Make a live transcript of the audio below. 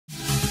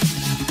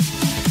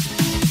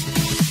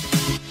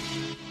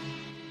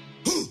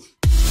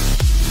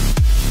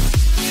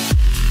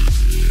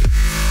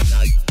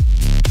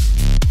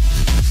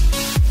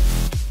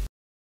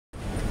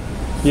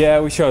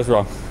Yeah, we chose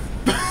wrong.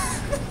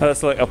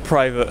 That's like a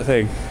private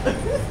thing.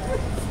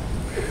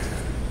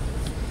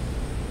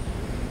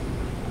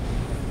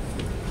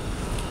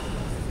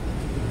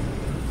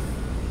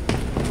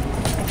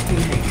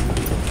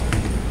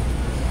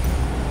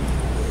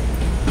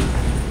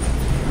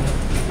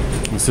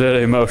 It's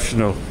very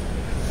emotional.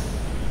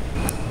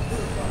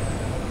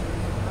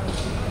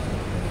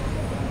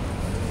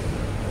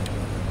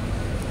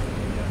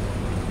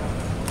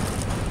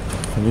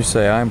 Can you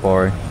say I'm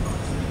boring?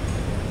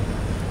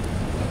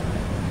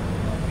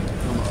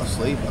 I'm not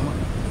asleep, am I?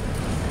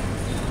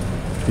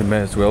 You may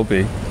as well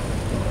be. Not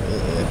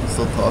really, I can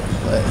still talk and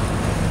play.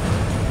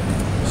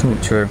 Isn't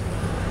it true?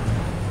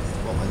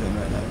 What am I doing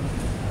right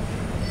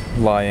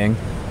now? Lying.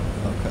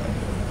 Okay.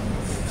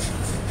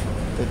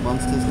 If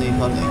monsters need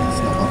hunting, it's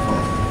not my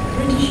fault.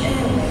 British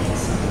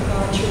Airways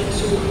departure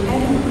to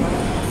Edinburgh,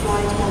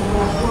 flight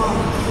number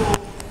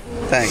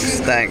 144.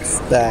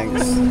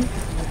 Thanks.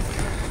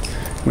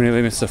 We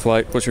nearly missed a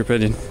flight. What's your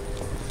opinion?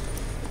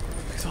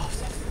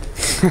 Exhausted.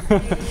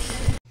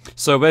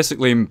 So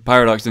basically,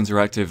 Paradox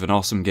Interactive, an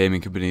awesome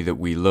gaming company that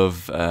we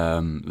love,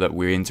 that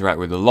we interact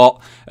with a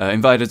lot,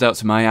 invited us out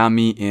to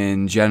Miami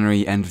in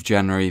January, end of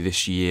January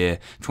this year,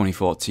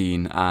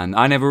 2014, and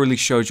I never really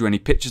showed you any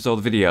pictures or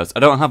the videos.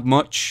 I don't have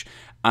much,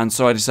 and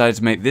so I decided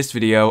to make this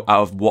video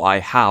out of what I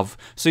have,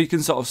 so you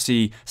can sort of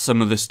see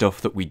some of the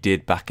stuff that we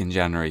did back in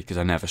January, because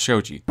I never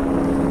showed you.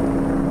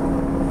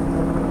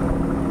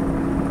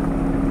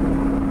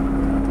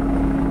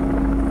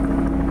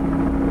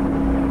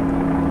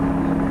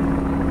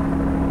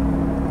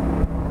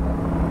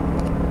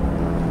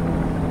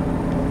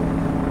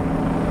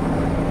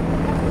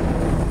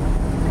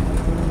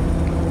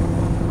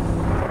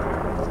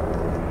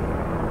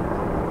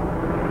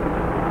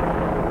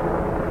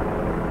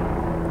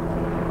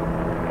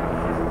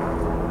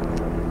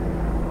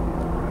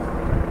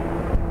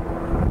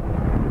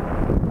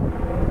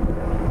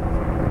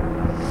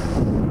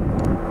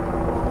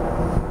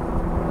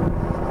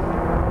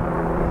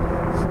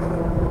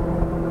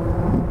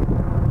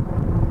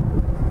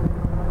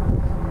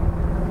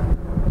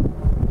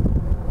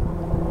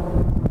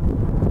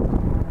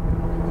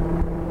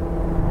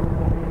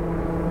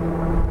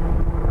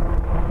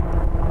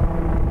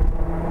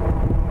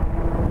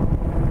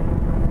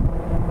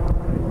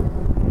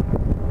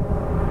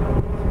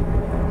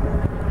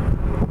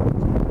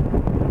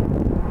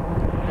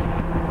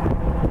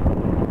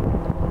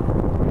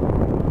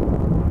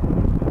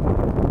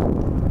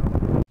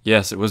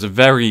 Yes, it was a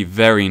very,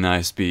 very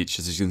nice beach,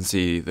 as you can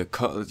see.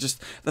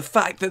 Just the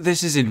fact that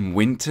this is in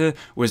winter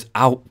was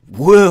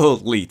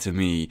outworldly to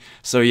me.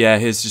 So yeah,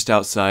 here's just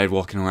outside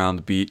walking around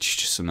the beach,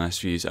 just some nice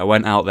views. I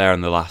went out there on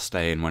the last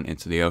day and went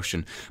into the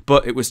ocean,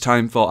 but it was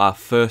time for our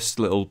first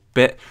little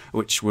bit,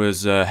 which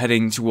was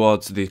heading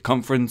towards the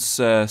conference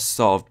sort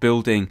of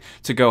building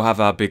to go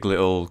have our big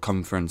little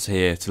conference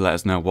here to let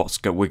us know what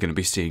we're going to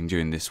be seeing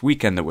during this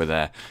weekend that we're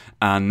there.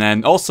 And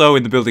then also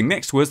in the building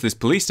next to us, this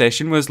police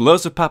station, was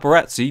loads of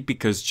paparazzi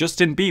because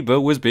Justin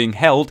Bieber was being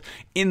held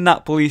in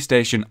that police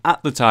station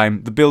at the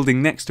time, the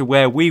building next to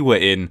where we were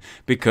in,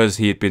 because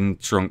he had been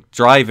drunk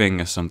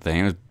driving or something.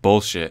 It was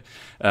bullshit.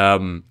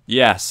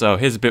 Yeah, so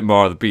here's a bit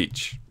more of the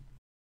beach.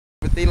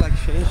 But they like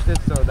changed it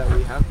so that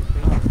we have to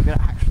think we're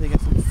gonna actually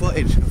get some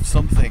footage of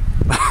something.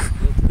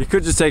 You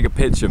could just take a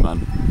picture,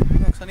 man.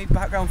 Next, I need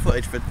background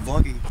footage for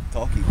vlogging,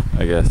 talking.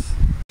 I guess.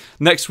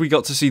 Next, we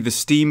got to see the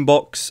Steam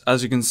box.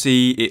 As you can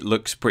see, it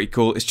looks pretty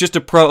cool. It's just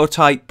a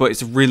prototype, but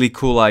it's a really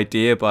cool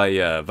idea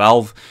by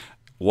Valve.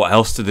 What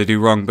else did they do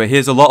wrong? But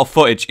here's a lot of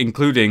footage,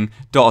 including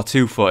Dota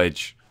 2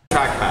 footage.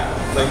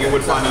 Trackpad, like you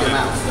would find on a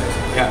mouse.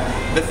 Yeah.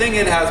 The thing,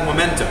 it has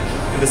momentum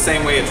in the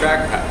same way a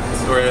trackpad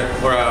has, or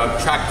a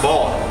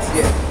trackball has.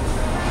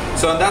 Yeah.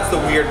 So that's the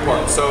weird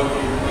part. So,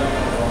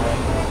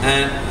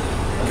 and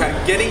kind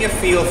of getting a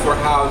feel for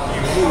how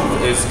you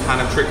move is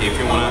kind of tricky. If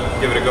you want to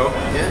give it a go.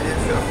 Yeah,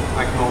 sure.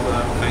 I can hold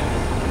that thing.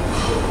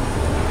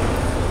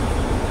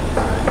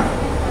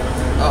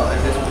 Oh,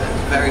 it's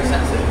very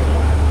sensitive.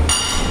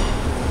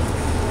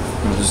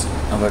 I'll just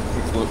have a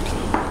quick look.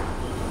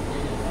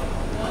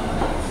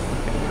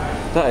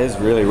 That is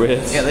really weird.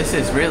 Yeah, this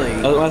is really...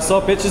 When I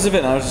saw pictures of it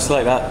and I was just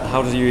like, that.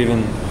 How did you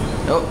even...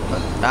 Oh,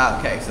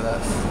 okay, so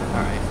that's...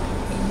 Alright.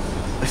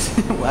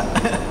 What?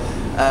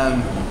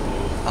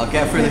 I'll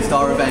get through this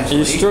door eventually. Are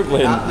you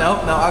struggling?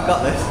 No, I've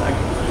got this.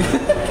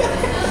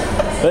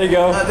 There you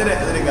go. I did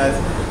it, guys.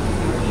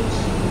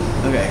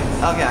 Okay,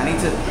 I need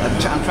to...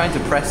 I'm trying to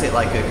press it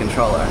like a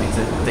controller. I need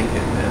to think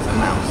it as a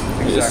mouse.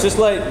 It's just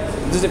like...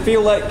 Does it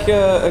feel like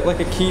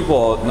a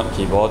keyboard? Not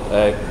keyboard.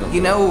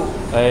 You know...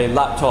 A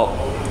laptop.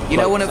 You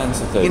know, one of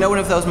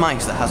those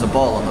mics that has a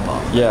ball on the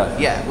bottom? Yeah.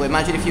 Yeah, well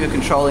imagine if you were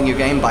controlling your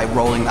game by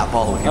rolling that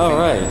ball with your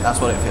finger. Right. That's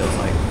what it feels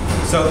like.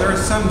 So there are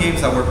some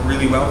games that work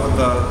really well with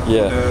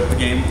the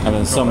game, and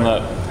then some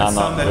that and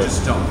some that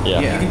just don't.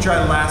 Yeah. You can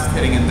try last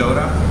hitting in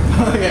Dota.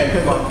 Yeah,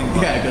 good luck.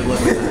 Yeah, good luck.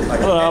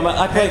 Like,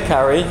 I play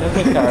carry.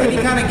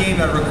 Any kind of game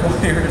that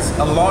requires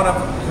a lot of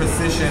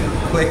precision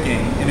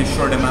clicking in a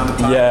short amount of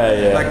time.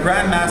 Yeah. Like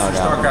Grandmaster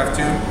StarCraft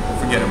 2,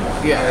 forget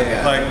about it.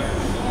 Yeah. Like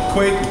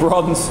quick.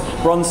 Bronze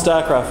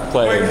StarCraft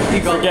player.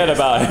 Forget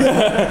about it.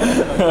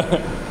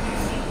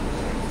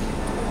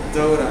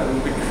 Dota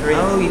would be crazy.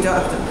 Oh, you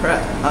don't have to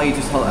press. Oh, you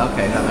just hold.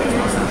 Okay, that makes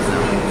more sense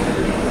now.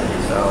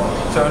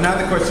 So now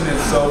the question is,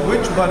 so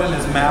which button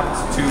is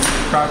mapped to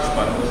crouch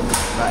button?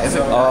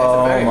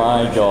 Oh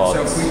my god.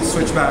 So if we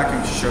switch back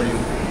and show you.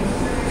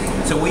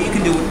 So what you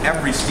can do with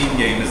every Steam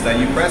game is that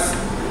you press,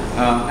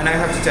 and I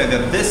have to tell you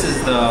that this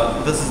is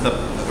the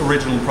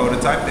original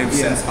prototype. They've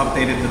since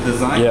updated the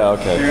design. Yeah,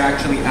 okay. They're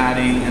actually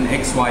adding an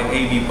X, Y,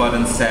 A, B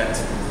button set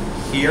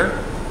here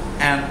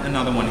and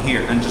another one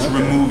here, and just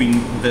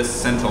removing this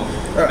central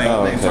thing.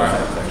 Oh, okay.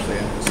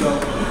 So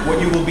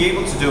what you will be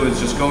able to do is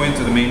just go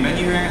into the main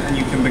menu here, and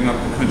you can bring up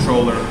the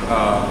controller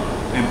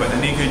input,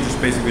 and you can just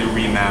basically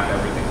remap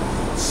everything.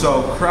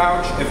 So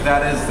crouch, if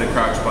that is the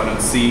crouch button,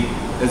 C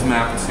is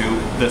mapped to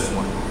this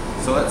one.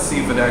 So let's see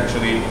if it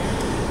actually.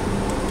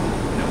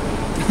 No.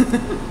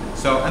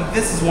 So, and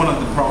this is one of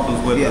the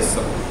problems with this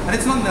stuff. And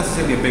it's not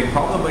necessarily a big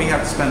problem, but you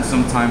have to spend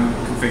some time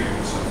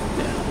configuring stuff.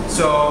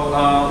 So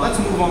let's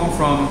move on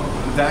from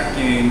that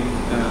game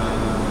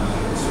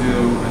to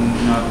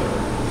another.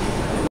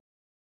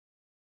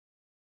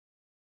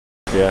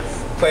 Yeah.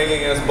 Playing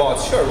against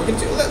bots, sure. We can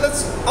do.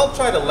 I'll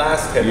try the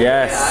last hit.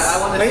 Yes. I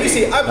want Now to you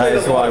see, I played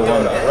a lot of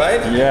Dota,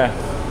 right? Yeah.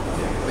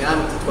 I mean, I'm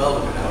up to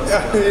 1200 hours.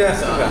 Yeah.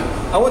 So,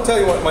 I won't tell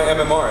you what my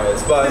MMR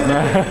is, but. oh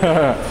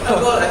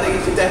god, I think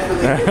you should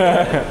definitely.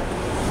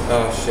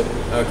 Oh shit.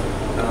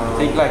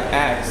 Okay. Take like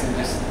axe and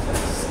just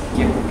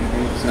skip.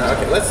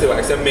 Okay, let's do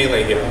axe. I'm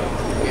melee here.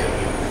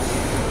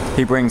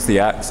 He brings the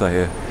axe, I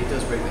hear. He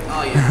does bring me.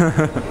 Oh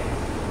yeah.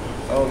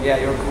 Oh yeah,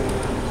 you're cool.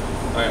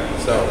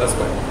 Alright, so let's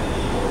play.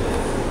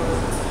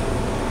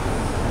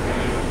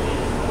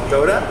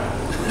 Dota?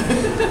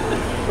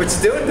 What you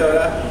doing,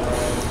 Dota?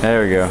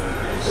 There we go.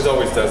 It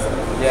always does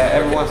that. Yeah,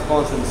 everyone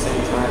spawns at the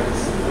same time.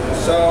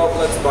 So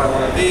let's buy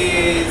one of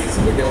these.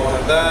 We get one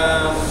of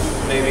them.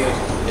 Maybe.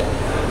 Yeah.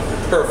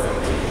 Perfect.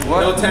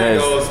 What? No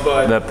tangos,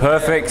 but The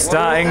perfect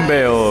starting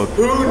build.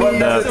 who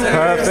needs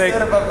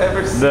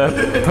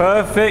The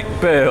perfect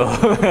build.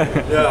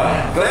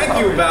 Yeah. Thank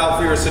you, Val,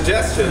 for your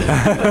suggestion.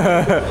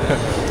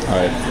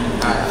 Alright.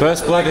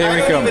 First blood, here I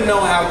we don't come. even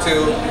know how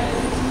to.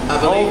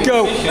 Oh,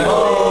 go!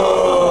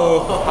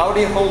 How do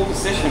you hold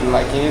position?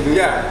 Like, can you do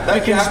Yeah, that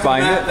You can have just to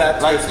bind map it. that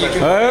to Like, a you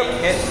special- Oh.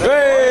 hit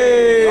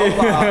Hey!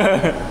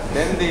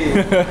 then the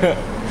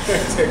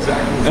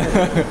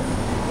Exactly.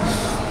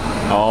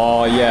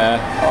 Oh yeah.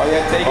 oh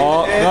yeah, take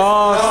Oh it.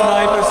 no!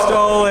 Sniper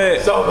stole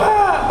it. So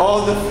bad.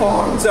 All the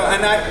forms. So,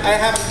 and I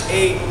have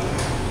a.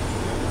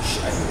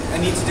 I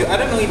need to do. I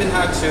don't know even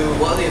how to.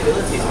 What are the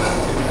abilities?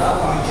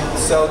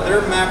 So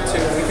they're mapped to.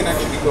 We can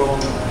actually go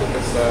and look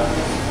at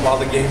while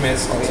the game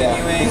is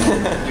continuing.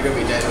 You're gonna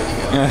be dead when you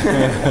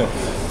go.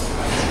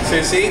 So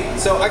you see,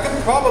 so I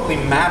can probably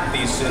map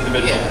these to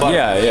individual buttons.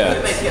 Yeah, It yeah.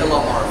 would make it a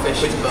lot more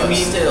efficient, but I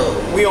mean, still.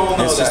 we all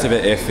know It's just that,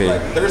 a bit iffy.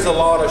 Like, there's a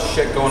lot of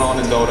shit going on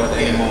in Dota at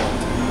any moment.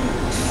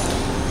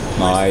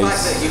 The fact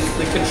Nice.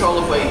 that the control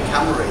of where your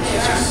camera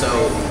is just so.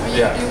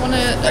 Yeah. Do you want to?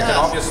 I can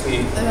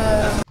obviously.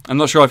 I'm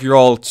not sure if you're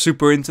all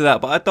super into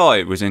that, but I thought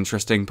it was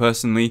interesting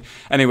personally.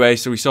 Anyway,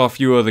 so we saw a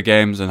few other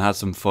games and had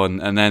some fun,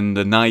 and then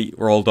the night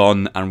rolled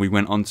on and we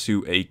went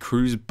onto a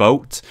cruise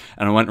boat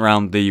and I went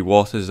around the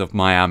waters of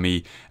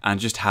Miami and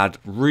just had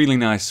really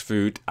nice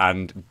food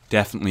and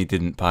definitely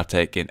didn't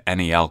partake in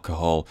any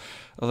alcohol.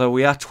 Although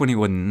we are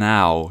 21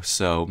 now,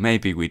 so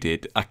maybe we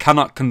did. I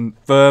cannot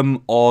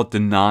confirm or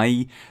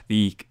deny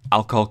the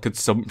alcohol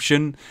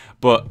consumption,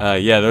 but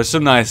yeah, there's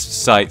some nice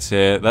sights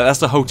here. That's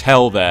the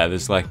hotel there.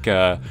 There's like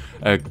a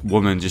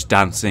woman just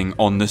dancing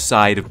on the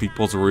side of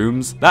people's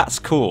rooms. That's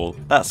cool.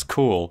 That's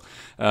cool.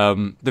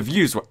 The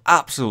views were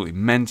absolutely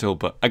mental,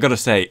 but I gotta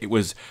say, it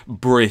was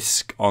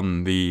brisk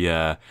on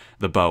the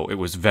boat. It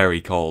was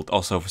very cold.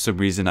 Also, for some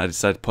reason, I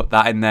decided to put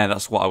that in there.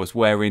 That's what I was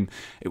wearing.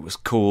 It was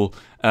cool.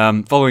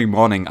 Following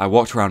morning, I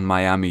walked around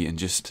Miami and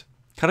just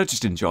kind of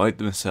just enjoyed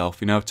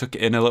myself. You know, took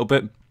it in a little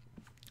bit.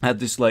 I had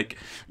this like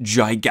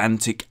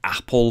gigantic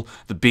apple,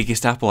 the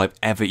biggest apple I've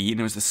ever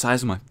eaten. It was the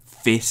size of my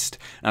fist.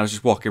 And I was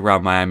just walking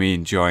around Miami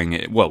enjoying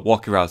it. Well,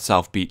 walking around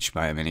South Beach,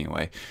 Miami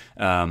anyway.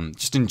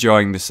 Just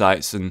enjoying the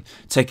sights and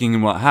taking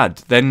in what I had.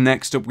 Then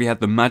next up we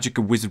had the Magic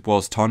of Wizard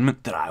Wars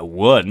tournament that I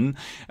won.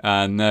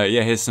 And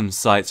yeah, here's some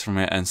sights from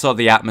it and sort of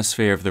the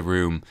atmosphere of the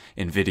room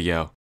in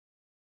video.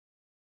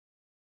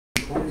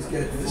 Always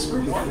get before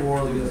the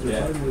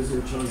time was there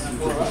a chance you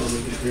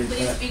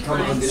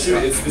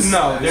could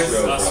No, there's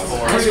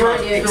because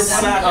you're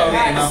sat on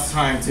enough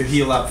time to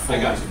heal up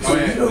fully. So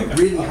you don't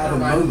really have a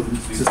moment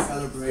to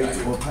celebrate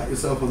or pat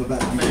yourself on the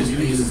back. You just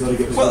usually got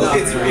to get. Well,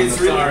 it's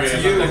really up to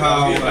you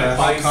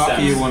how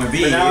cocky you want to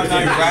be. If you'd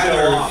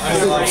rather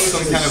pull off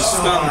some kind of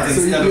stunt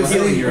instead of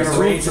healing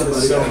yourself.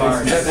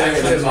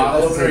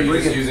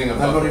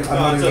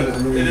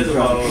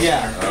 Yeah,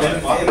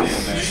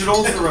 and you should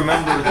also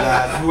remember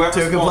that whoever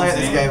Two can play at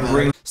this game,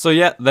 man. So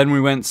yeah, then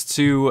we went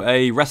to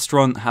a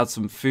restaurant, had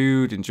some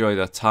food, enjoyed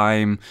our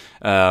time.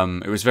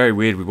 It was very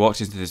weird. We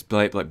walked into this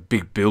like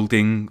big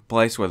building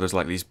place where there's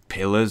like these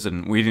pillars,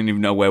 and we didn't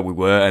even know where we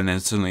were. And then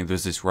suddenly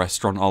there's this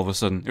restaurant all of a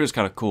sudden. It was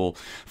kind of cool.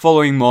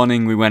 Following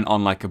morning, we went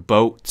on like a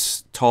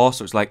boat tour,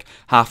 so it was like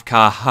half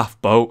car, half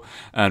boat,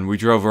 and we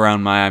drove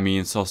around Miami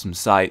and saw some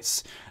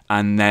sights,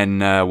 and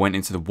then went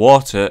into the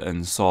water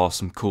and saw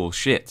some cool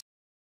shit.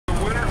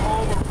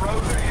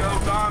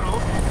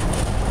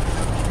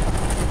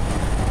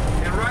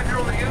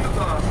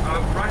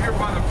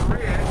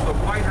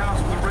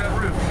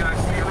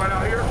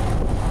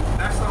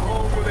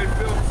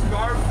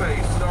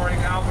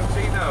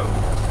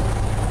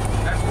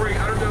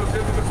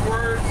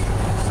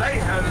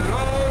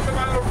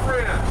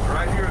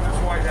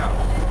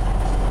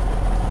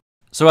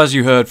 So as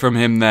you heard from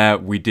him there,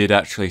 we did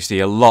actually see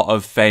a lot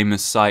of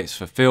famous sites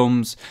for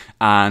films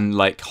and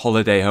like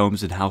holiday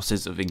homes and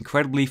houses of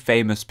incredibly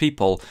famous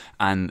people,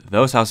 and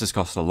those houses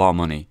cost a lot of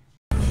money.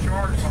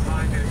 Shark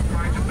behind it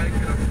trying to make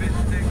it a fish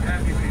stick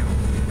happy meal.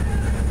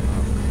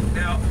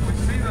 Now, we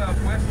see the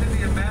West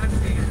Indian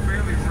manatees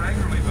fairly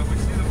regularly, but we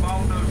see the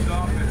bottlenose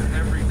dolphins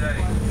every day.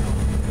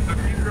 So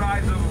keep your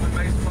eyes open, we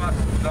may spot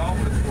some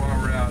dolphins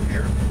while we're out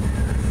here.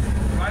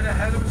 Right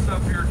ahead of us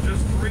up here, just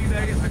 3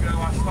 days ago,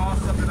 I saw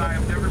something I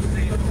have never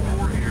seen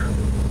before here.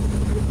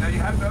 Now you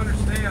have to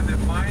understand that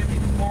Miami,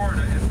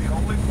 Florida is the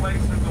only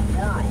place in the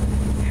world,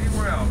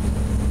 anywhere else,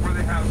 where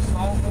they have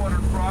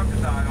saltwater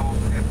crocodiles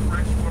and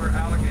freshwater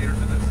alligators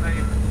in the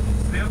same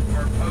zip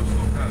or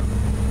postal code.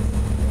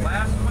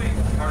 Last week,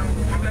 or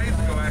 2 days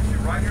ago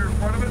actually, right here in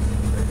front of us,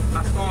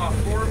 I saw a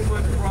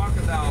 4-foot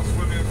crocodile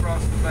swimming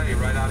across the bay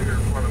right out here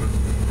in front of us,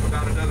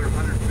 about another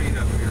 100 feet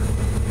up here.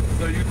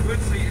 So you could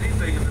see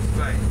anything in this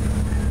bay.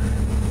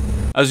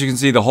 As you can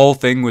see, the whole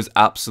thing was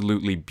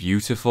absolutely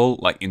beautiful,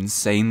 like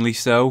insanely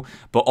so.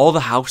 But all the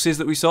houses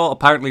that we saw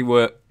apparently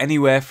were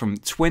anywhere from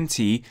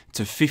 20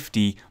 to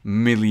 50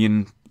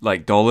 million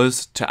like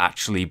dollars to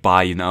actually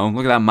buy, you know.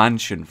 Look at that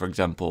mansion, for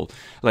example.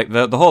 Like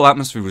the whole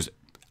atmosphere was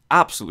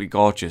absolutely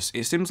gorgeous.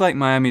 It seems like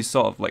Miami's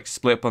sort of like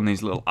split up on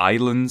these little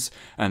islands,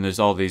 and there's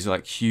all these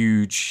like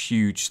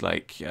huge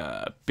like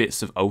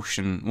bits of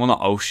ocean. Well,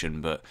 not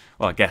ocean, but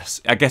well, I guess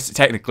it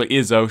technically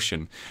is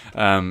ocean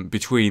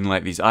between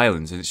like these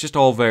islands, and it's just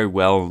all very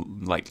well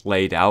like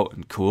laid out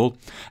and cool.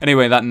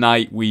 Anyway, that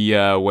night we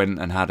went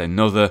and had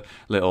another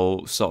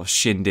little sort of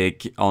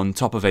shindig on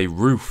top of a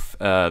roof.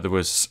 There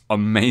was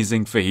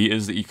amazing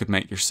fajitas that you could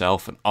make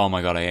yourself, and oh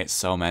my god, I ate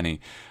so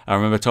many. I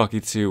remember talking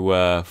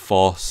to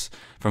Force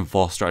from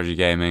Force Strategy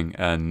Gaming,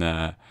 and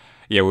yeah,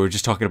 we were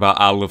just talking about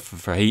our love for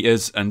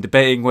fajitas and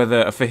debating whether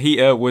a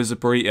fajita was a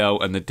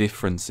burrito and the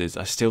differences.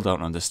 I still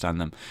don't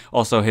understand them.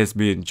 Also, here's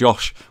me and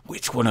Josh.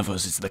 Which one of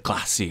us is the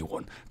classy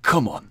one?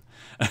 Come on.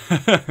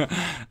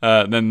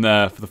 Then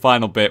for the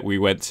final bit, we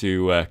went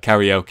to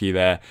karaoke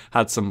there,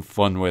 had some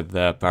fun with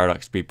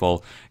Paradox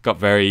people, got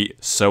very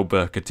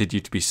sober,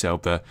 continued to be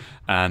sober,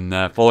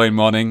 and following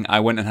morning, I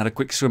went and had a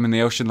quick swim in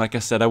the ocean like I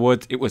said I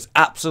would. It was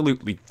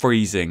absolutely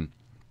freezing.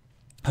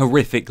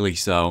 Horrifically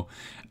so.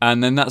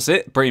 And then that's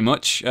it, pretty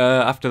much.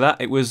 After that,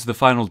 it was the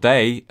final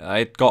day.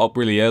 I got up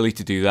really early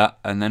to do that,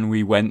 and then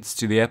we went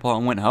to the airport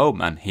and went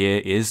home, and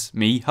here is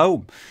me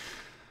home.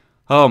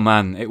 Oh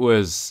man, it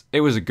was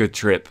a good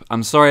trip.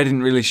 I'm sorry I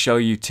didn't really show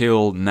you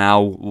till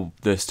now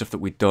the stuff that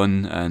we'd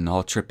done and the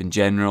whole trip in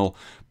general,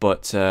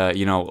 but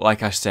you know,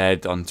 like I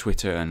said on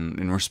Twitter and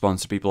in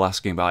response to people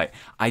asking about it,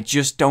 I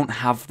just don't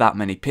have that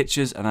many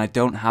pictures and I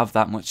don't have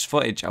that much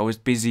footage. I was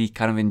busy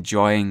kind of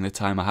enjoying the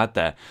time I had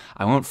there.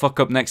 I won't fuck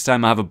up next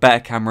time. I have a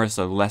better camera,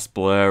 so less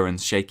blur and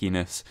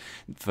shakiness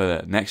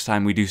for next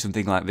time we do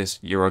something like this,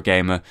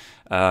 Eurogamer.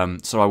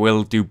 So I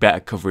will do better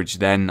coverage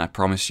then, I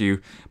promise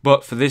you.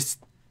 But for this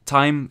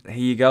time, here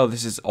you go.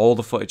 This is all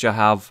the footage I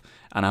have,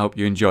 and I hope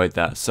you enjoyed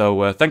that.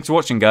 So thanks for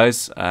watching,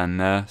 guys,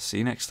 and see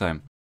you next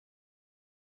time.